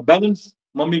 Balance,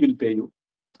 mummy will pay you.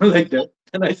 Like that.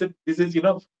 And I said, this is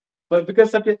enough. But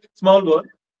because such a small one,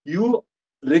 you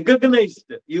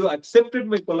recognized, you accepted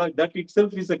my collage. That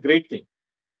itself is a great thing.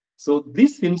 So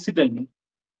this incident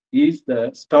is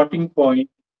the starting point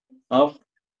of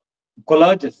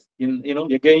collages in,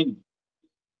 again,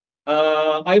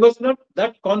 I was not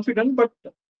that confident, but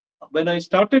when I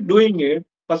started doing it,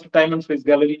 first time and space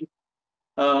gallery,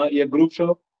 a group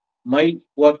show, my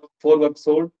work, 4 work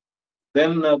sold.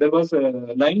 Then there was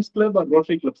a Lions Club or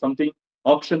Rotary Club, something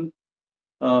auction.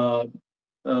 Uh,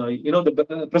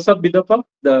 the Prasad Bidappa,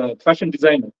 the fashion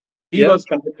designer, he Yeah. was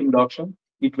conducting the auction.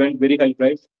 It went very high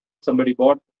price. Somebody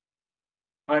bought,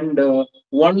 and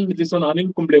this one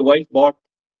Anil Kumble wife bought.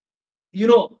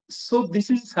 So this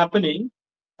is happening,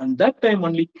 and that time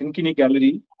only Kinkini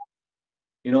Gallery,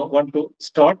 want to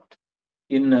start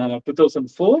in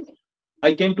 2004.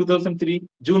 I came 2003,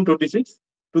 June 26,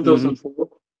 Hmm. 2004.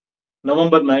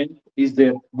 November 9 is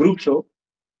their group show,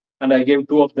 and I gave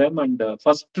two of them. And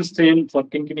first sale for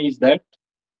Kinkini is that,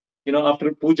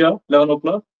 after puja, 11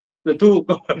 o'clock, the two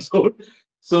got sold.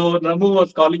 So Namu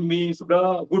was calling me,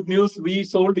 Subra, good news, we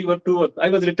sold your two. I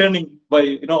was returning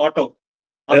by, auto,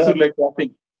 Yeah. Asur like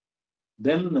crossing.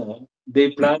 Then they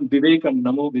planned, Vivek and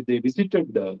Namu, they visited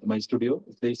my studio.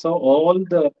 They saw all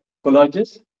the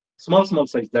collages, small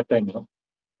size that time,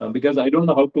 because I don't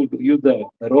know how to use the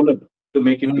roller to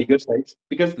make it Mm, bigger size,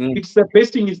 because mm. it's the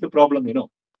pasting is the problem,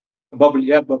 bubble,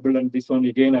 yeah, bubble, and this one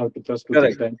again I have to press two, three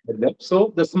Correct. times like that.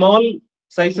 So the small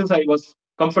sizes I was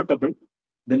comfortable.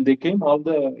 Then they came all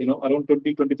the, around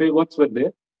 20, 25 works were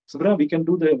there. Subra, we can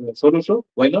do the solo show.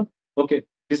 Why not? Okay.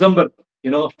 December,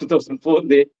 2004,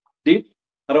 they did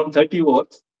around 30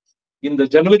 works. In the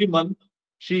January month,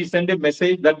 she sent a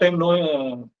message. That time,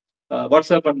 no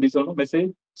WhatsApp and this one,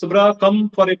 message. Subra, come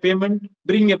for a payment,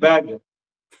 bring a bag.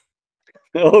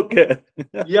 Okay.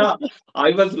 Yeah,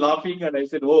 I was laughing and I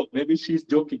said, oh, maybe she's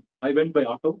joking. I went by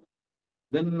auto.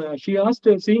 Then she asked,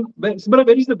 see, Subra,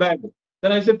 where is the bag?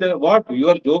 Then I said, what? You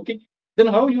are joking? Then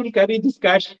how you will carry this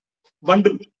cash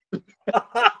bundle?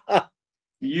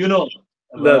 You know,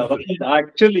 That's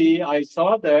actually, I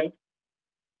saw that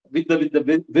with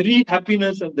the very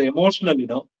happiness and the emotional,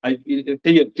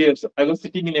 tears. I was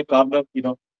sitting in a corner,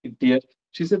 in tears.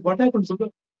 She said, what happened, Subra?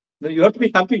 No, you have to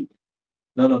be happy.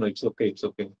 No, no, no, it's okay, it's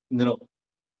okay.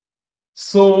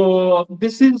 So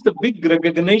this is the big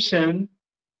recognition.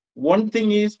 One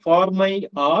thing is for my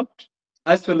art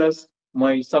as well as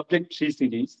my subject she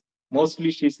series,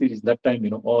 mostly she series that time,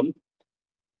 all.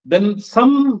 Then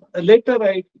some later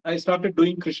I started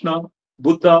doing Krishna,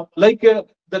 Buddha, like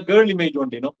the girl image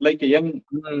one, like a young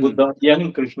mm. Buddha,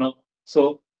 young Krishna.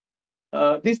 So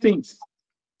these things,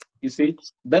 you see.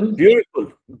 Then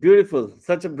Beautiful, beautiful.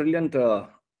 Such a brilliant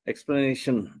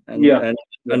explanation, and yeah, and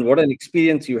yeah. and what an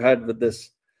experience you had with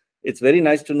this. It's very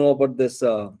nice to know about this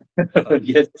uh,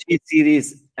 Yes. cheat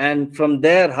series, and from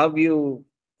there, how you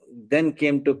then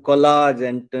came to collage,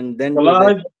 and then to the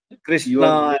Collage, you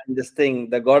are Krishna and this thing,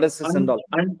 the goddesses and all.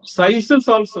 and sizes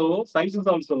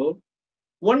also.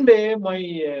 One day,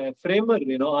 my framer,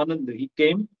 Anand, he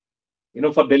came,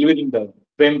 for delivering the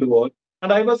framed work.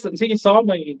 And he saw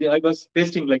I was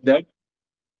pasting like that.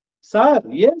 Sir,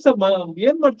 sir, by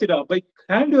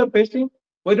hand you are pasting.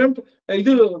 Why don't,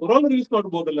 ಇದು roller use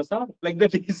ಮಾಡಬಹುದಲ್ಲ sir? Like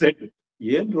that he said.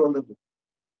 Roller?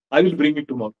 I will bring it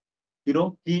tomorrow.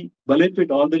 He balloted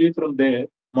all the way from there.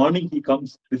 Morning he comes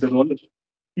with the roller.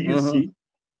 You Mhm. see?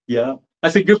 Yeah,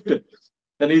 as a gift.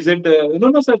 And he said, no,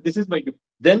 no, sir, this is my gift.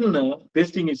 Then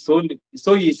pasting is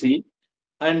so easy.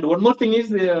 And one more thing is,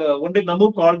 one day Namu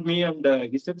called me and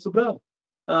he said, Subra,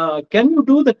 can you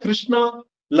do the Krishna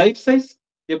life size?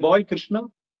 A boy Krishna?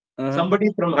 Uh-huh. Somebody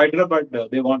from Hyderabad,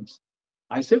 they want.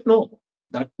 I said, no,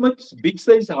 that much big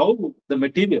size, how the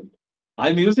material?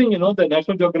 I'm using, the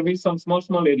National Geography, some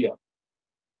small area.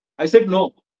 I said, no.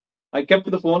 I kept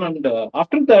the phone, and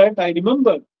after that, I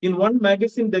remember in one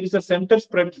magazine there is a center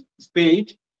spread page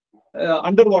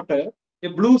underwater, a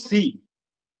blue sea,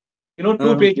 two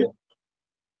Uh-huh. pages.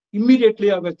 Immediately,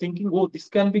 I was thinking, oh, this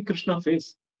can be Krishna face,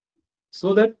 so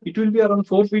that it will be around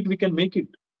 4 feet. We can make it.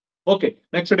 Okay.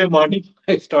 Next day morning,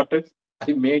 I started.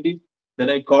 I made it. Then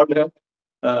I called her.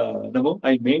 No,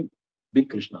 I made big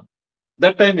Krishna.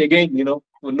 That time again,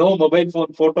 no mobile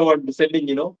phone photo and sending.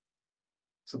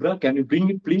 Subra, can you bring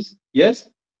it, please? Yes.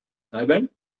 I went.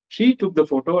 She took the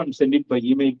photo and sent it by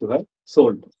email to her.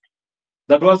 Sold.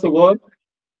 That was the work.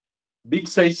 Big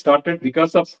size started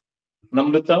because of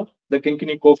Namrata, the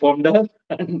Kinkini co-founder,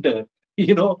 and then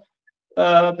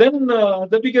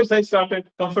the bigger size started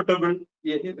comfortable.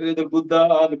 The Buddha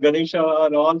or Ganesha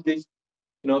or all these,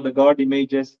 the God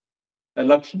images,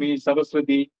 Lakshmi,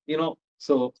 Saraswati,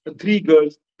 so three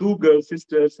girls, two girls,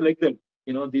 sisters, like that.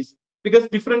 These because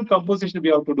different composition we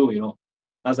have to do,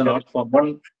 as an art form.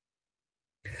 One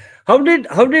How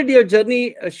did your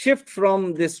journey shift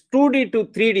from this 2D to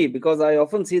 3D? Because I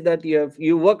often see that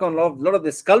you work on lot of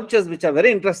the sculptures which are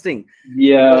very interesting. Because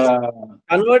Yeah.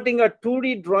 converting a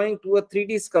 2D drawing to a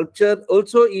 3D sculpture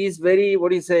also is very, what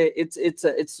do you say? It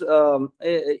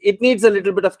needs a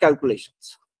little bit of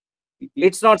calculations.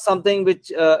 It's not something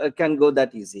which can go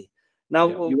that easy. Now,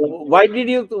 Yeah, you are,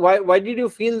 why did you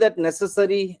feel that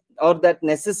necessary or that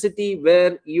necessity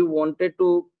where you wanted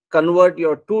to convert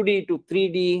your 2D to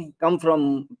 3D, come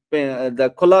from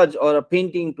the collage or a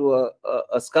painting to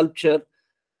a sculpture?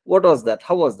 What was that?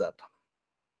 How was that?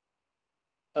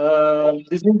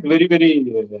 this is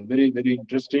very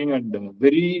interesting and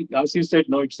very, as you said,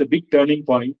 no, it's a big turning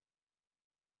point.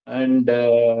 And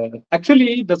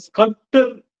actually, the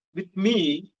sculptor with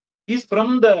me is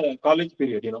from the college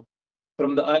period.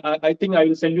 From the I think I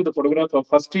will send you the photograph of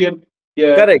first year.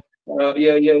 Yeah, Correct.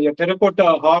 yeah,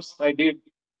 terracotta horse I did.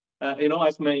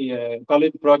 As my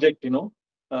college project.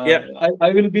 Yeah.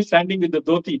 I will be standing with the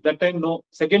dhoti. That time, no.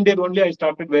 Second year only, I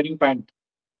started wearing pant.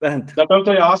 And That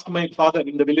also I asked my father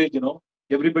in the village.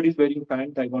 Everybody's wearing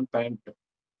pant. I want pant.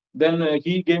 Then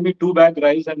he gave me 2 bag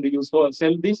rice and you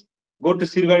sell this. Go to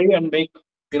Sirvari and make,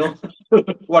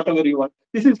 whatever you want.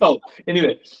 This is how.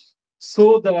 Anyway,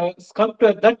 so the sculptor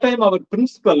at that time, our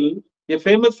principal, a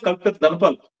famous sculptor,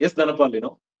 Dhanapal, yes,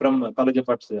 Dhanapal, from College of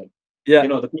Arts, yeah.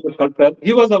 the famous sculptor,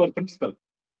 he was our principal.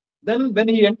 Then when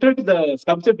he entered the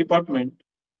sculpture department,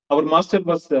 our master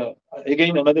was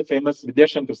again another famous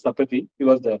Vidyashankar Sapati. He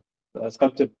was the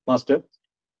sculpture master,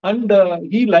 and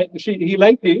he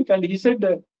liked it, and he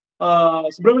said,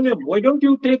 Subramanian, why don't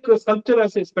you take sculpture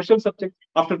as a special subject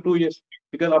after 2 years?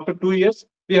 Because after 2 years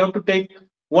we have to take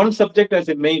one subject as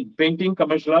a main: painting,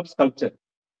 commercial art, sculpture.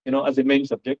 As a main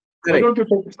subject. Why Correct. don't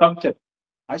you take sculpture?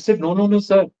 I said, no, no, no,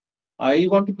 sir. I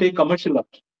want to take commercial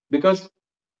art because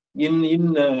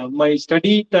in my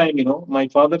study time, my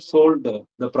father sold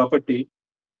the property.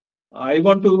 I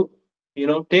want to,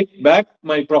 take back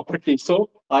my property.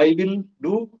 So I will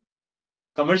do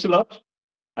commercial art.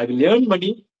 I will earn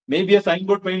money. Maybe a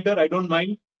signboard painter, I don't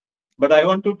mind. But I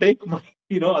want to take my,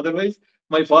 otherwise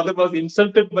my father was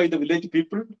insulted by the village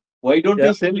people. Why don't Yeah.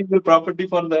 you sell your property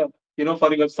for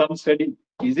for your son's study?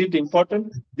 Is it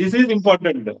important? This is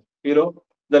important,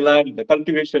 the land, the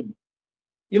cultivation,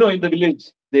 in the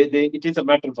village, it is a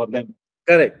matter for them.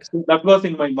 Correct. So that was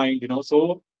in my mind,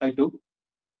 so I do.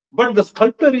 But the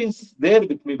sculptor is there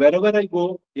with me wherever I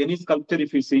go. Any sculpture,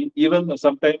 if you see, even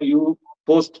sometimes you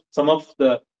post some of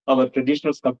our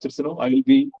traditional sculptures, I will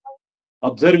be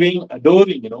observing,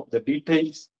 adoring, the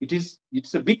details.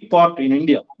 It's a big part in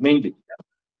India mainly,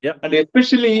 Yeah. and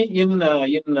especially in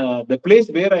the place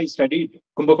where I studied,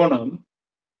 Kumbakonam,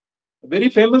 very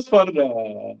famous for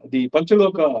the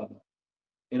Panchaloka,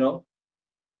 you know,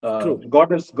 True.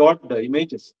 god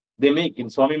images they make in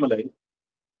Swamimalai.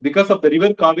 Because of the river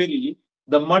Kaveri,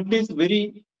 the mud is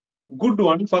very good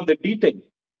one for the detail.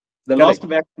 The Correct. lost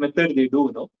wax method they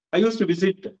do, I used to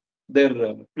visit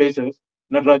their places,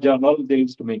 Nadaraja and all they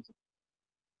used to make.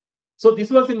 So this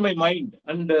was in my mind.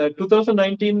 And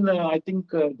 2019, I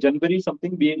think January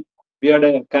something, we had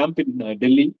a camp in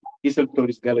Delhi, Easel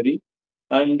Tourist Gallery.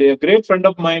 And a great friend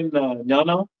of mine,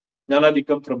 Jnana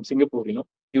Dikam from Singapore,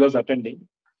 he was attending.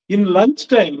 In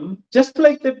lunchtime, just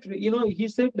like that, he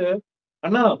said,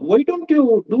 Anna, why don't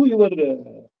you do your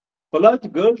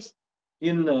collage girls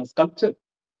in sculpture?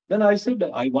 Then I said,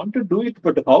 I want to do it,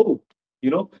 but how?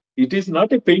 It is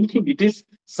not a painting. It is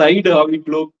side how it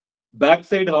look,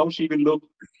 backside how she will look.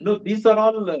 These are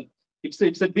all.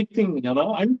 It's a big thing,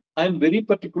 and I'm very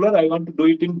particular. I want to do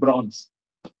it in bronze.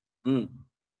 Mm.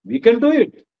 We can do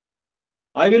it.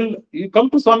 I will. You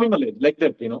come to Swami Malay like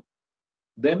that.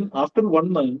 Then after 1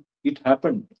 month, it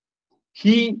happened.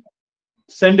 He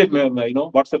sent a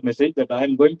WhatsApp message that I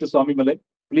am going to Swami Malay.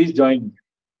 Please join me.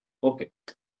 Okay.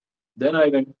 Then I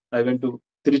went to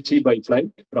Trichy by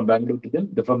flight from Bangalore to them.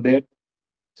 From there,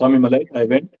 Swami Malay, I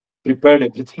went, prepared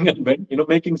everything and went,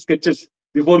 making sketches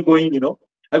before going,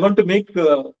 I want to make,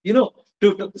 to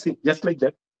see, just like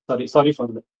that. Sorry for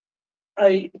that.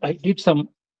 I did some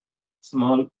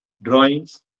small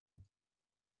drawings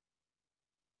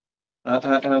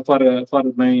for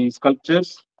my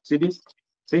sculptures. See this?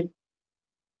 See,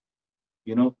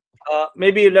 you know,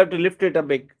 Maybe you'll have to lift it a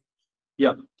bit.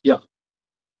 yeah, yeah.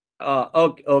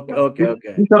 Okay. Okay. Yeah. Okay.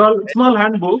 Okay. These are all small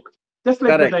handbook, just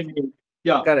like that Correct. I made.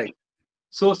 Yeah. Correct.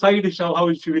 So side is how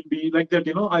it will be like that,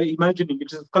 I imagining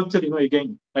it's a sculpture,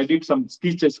 again. I did some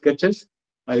sketches.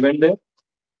 I went there.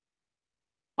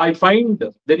 I find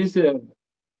there is a,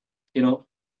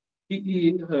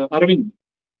 Arvind.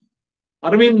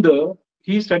 Arvind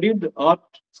he studied art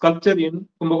sculpture in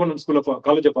Kumbakonam School of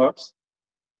College of Arts.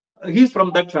 He's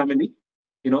from that family,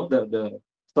 the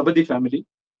Sabadi family,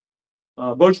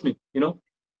 Goldsmith,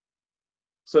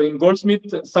 So in Goldsmith,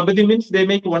 Sabadi means they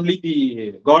make only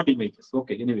the God images.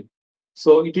 Okay, anyway.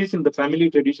 So it is in the family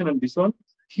tradition, and this one,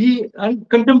 he and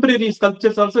contemporary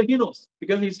sculptures also he knows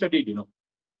because he studied,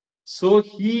 So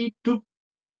he took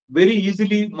very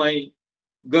easily my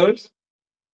girls,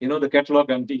 the catalog,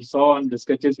 and he saw and the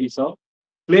sketches he saw.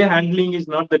 Clay handling is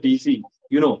not that easy,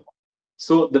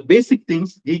 So the basic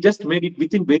things he just made it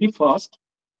within very fast.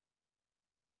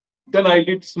 Then I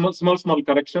did small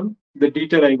correction, the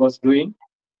detail I was doing.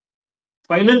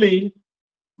 Finally,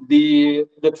 the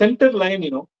center line,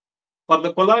 for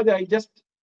the collage, I just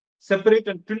separate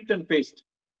and tilt and paste.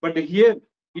 But here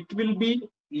it will be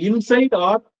inside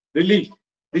or relief.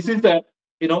 This is the,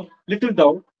 little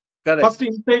doubt. Correct. First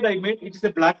inside I made, it's a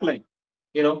black line,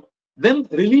 Then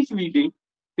relief we did,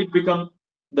 it become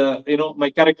the, my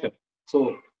character.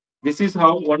 So this is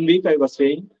how 1 week I was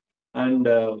saying. And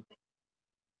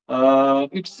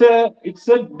it's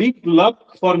a big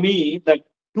luck for me that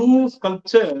 2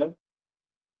 sculpture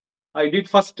I did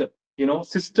first,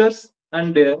 sisters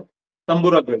and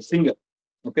tambura girl singer.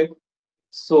 Okay,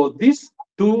 so these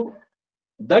 2,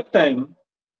 that time,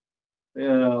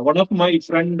 one of my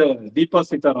friend Deepa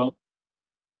Sitaram,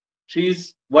 she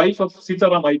is wife of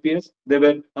Sitaram IPS. They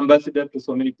were ambassador to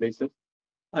so many places,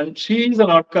 and she is an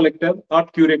art collector,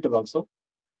 art curator also.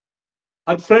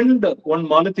 Her friend, one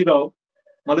Malatira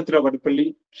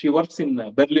Vadapalli, she works in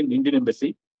Berlin Indian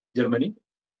Embassy, Germany,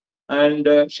 and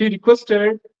she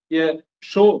requested a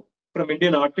show from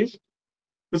Indian artists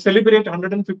to celebrate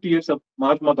 150 years of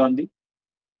Mahatma Gandhi.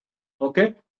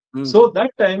 Okay, so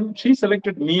that time she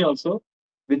selected me also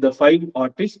with the 5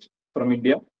 artists from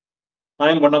India. I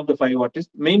am one of the 5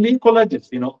 artists, mainly collages,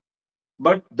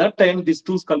 But that time these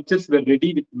 2 sculptures were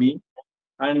ready with me,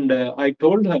 and I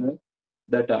told her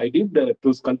that I did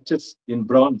 2 sculptures in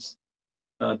bronze.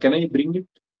 Can I bring it,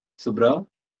 Subra?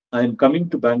 I am coming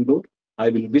to Bangalore. I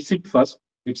will visit first.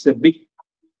 It's a big.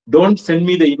 Don't send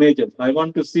me the images. I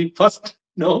want to see first.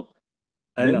 No.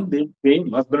 Then they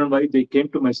came, husband and wife. They came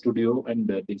to my studio and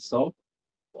they saw.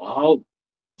 Wow,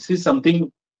 this is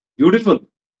something beautiful.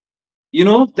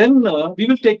 Then we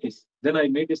will take this. Then I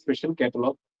made a special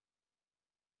catalog.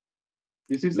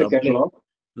 This is the catalog.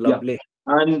 Lovely.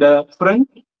 Yeah. And front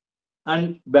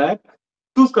and back,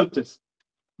 2 sculptures.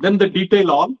 Then the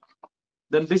detail all.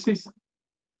 Then this is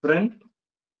front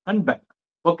and back.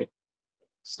 Okay.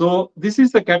 So this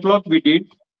is the catalog we did.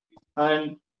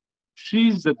 And she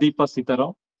is the Deepa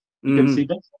Sitaram. You can see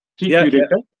that. She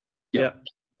curator. Yeah.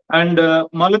 And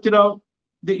Malatira,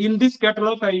 in this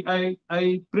catalog,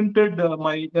 I printed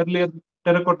my earlier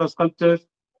terracotta sculptures,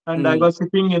 and I was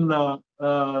sitting in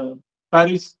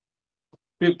Paris,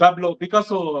 Pablo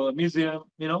Picasso Museum,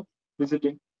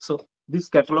 visiting. So this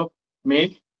catalog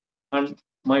made, and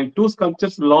my 2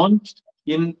 sculptures launched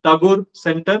in Tagore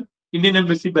Center, Indian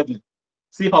Embassy, Berlin.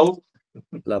 See how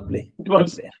lovely it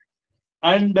was. Lovely.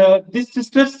 And these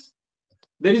sisters,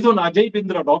 there is one Ajay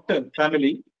Bindra doctor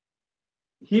family.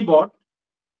 He bought,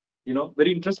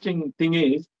 very interesting thing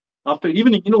is, after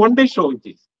evening, 1 day show it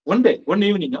is. 1 day, 1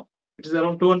 evening. It is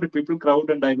around 200 people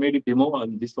crowd, and I made a demo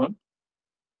on this one.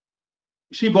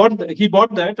 He bought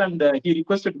that, and he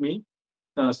requested me,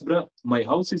 Subra, my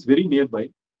house is very nearby.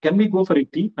 Can we go for a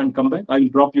tea and come back? I will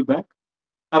drop you back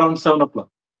around 7 o'clock.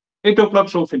 8 o'clock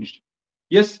show finished.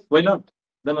 Yes, why not?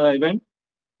 Then I went.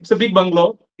 It's a big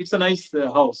bungalow. It's a nice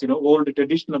house, old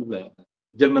traditional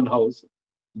German house,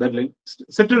 Berlin.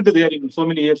 Settled there in so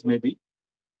many years, maybe.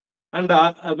 And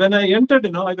when I entered,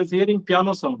 I was hearing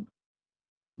piano sound.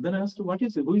 Then I asked, what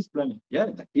is it? Who is playing? Yeah,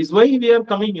 his way we are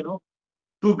coming,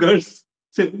 2 girls,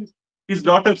 his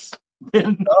daughters.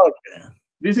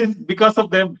 This is because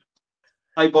of them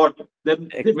I bought. Then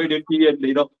they made a tea, and,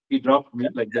 he dropped me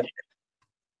like that.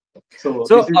 So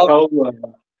this is how.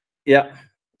 Yeah,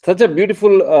 such a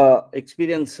beautiful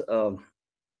experience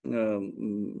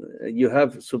you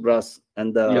have, Subras,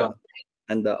 and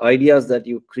the ideas that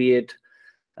you create,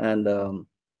 and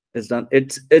it's done.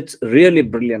 It's really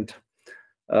brilliant.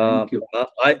 Thank you.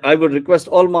 I would request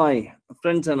all my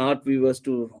friends and art viewers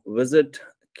to visit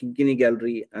Kinkini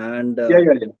Gallery and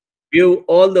view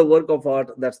all the work of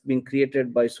art that's been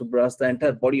created by Subras, the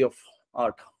entire body of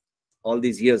art, all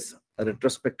these years, a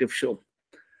retrospective show.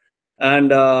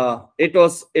 And it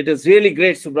is really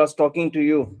great, Subras, talking to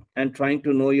you and trying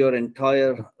to know your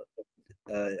entire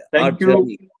art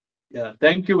journey. Yeah,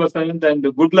 thank you, Vasant,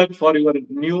 and good luck for your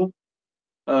new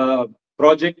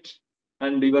project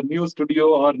and your new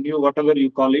studio or new whatever you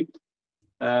call it.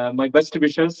 My best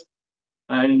wishes.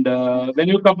 And when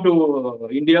you come to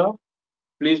India,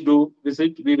 please do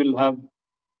visit. We will have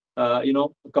a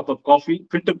cup of coffee,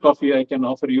 filtered coffee I can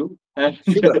offer you. And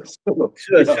Sure, so,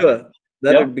 sure, yeah, sure.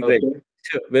 That yeah, would be great. okay.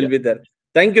 Sure, we'll Yeah, be there.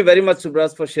 Thank you very much,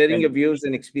 Subras, for sharing thank your you. views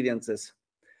and experiences.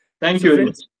 Thank So, you very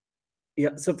much. friends,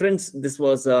 yeah. So, friends, this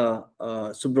was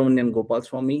Subramanian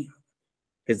Gopalsamy.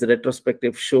 His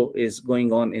retrospective show is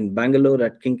going on in Bangalore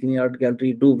at Kinkini Art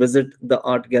Gallery. Do visit the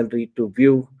art gallery to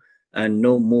view and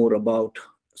know more about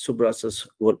Subras's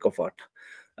work of art.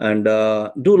 And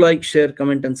do like, share,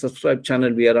 comment, and subscribe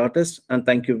channel We Are Artists. And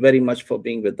thank you very much for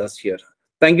being with us here.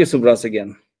 Thank you, Subras,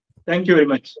 again. Thank you very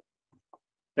much.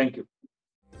 Thank you.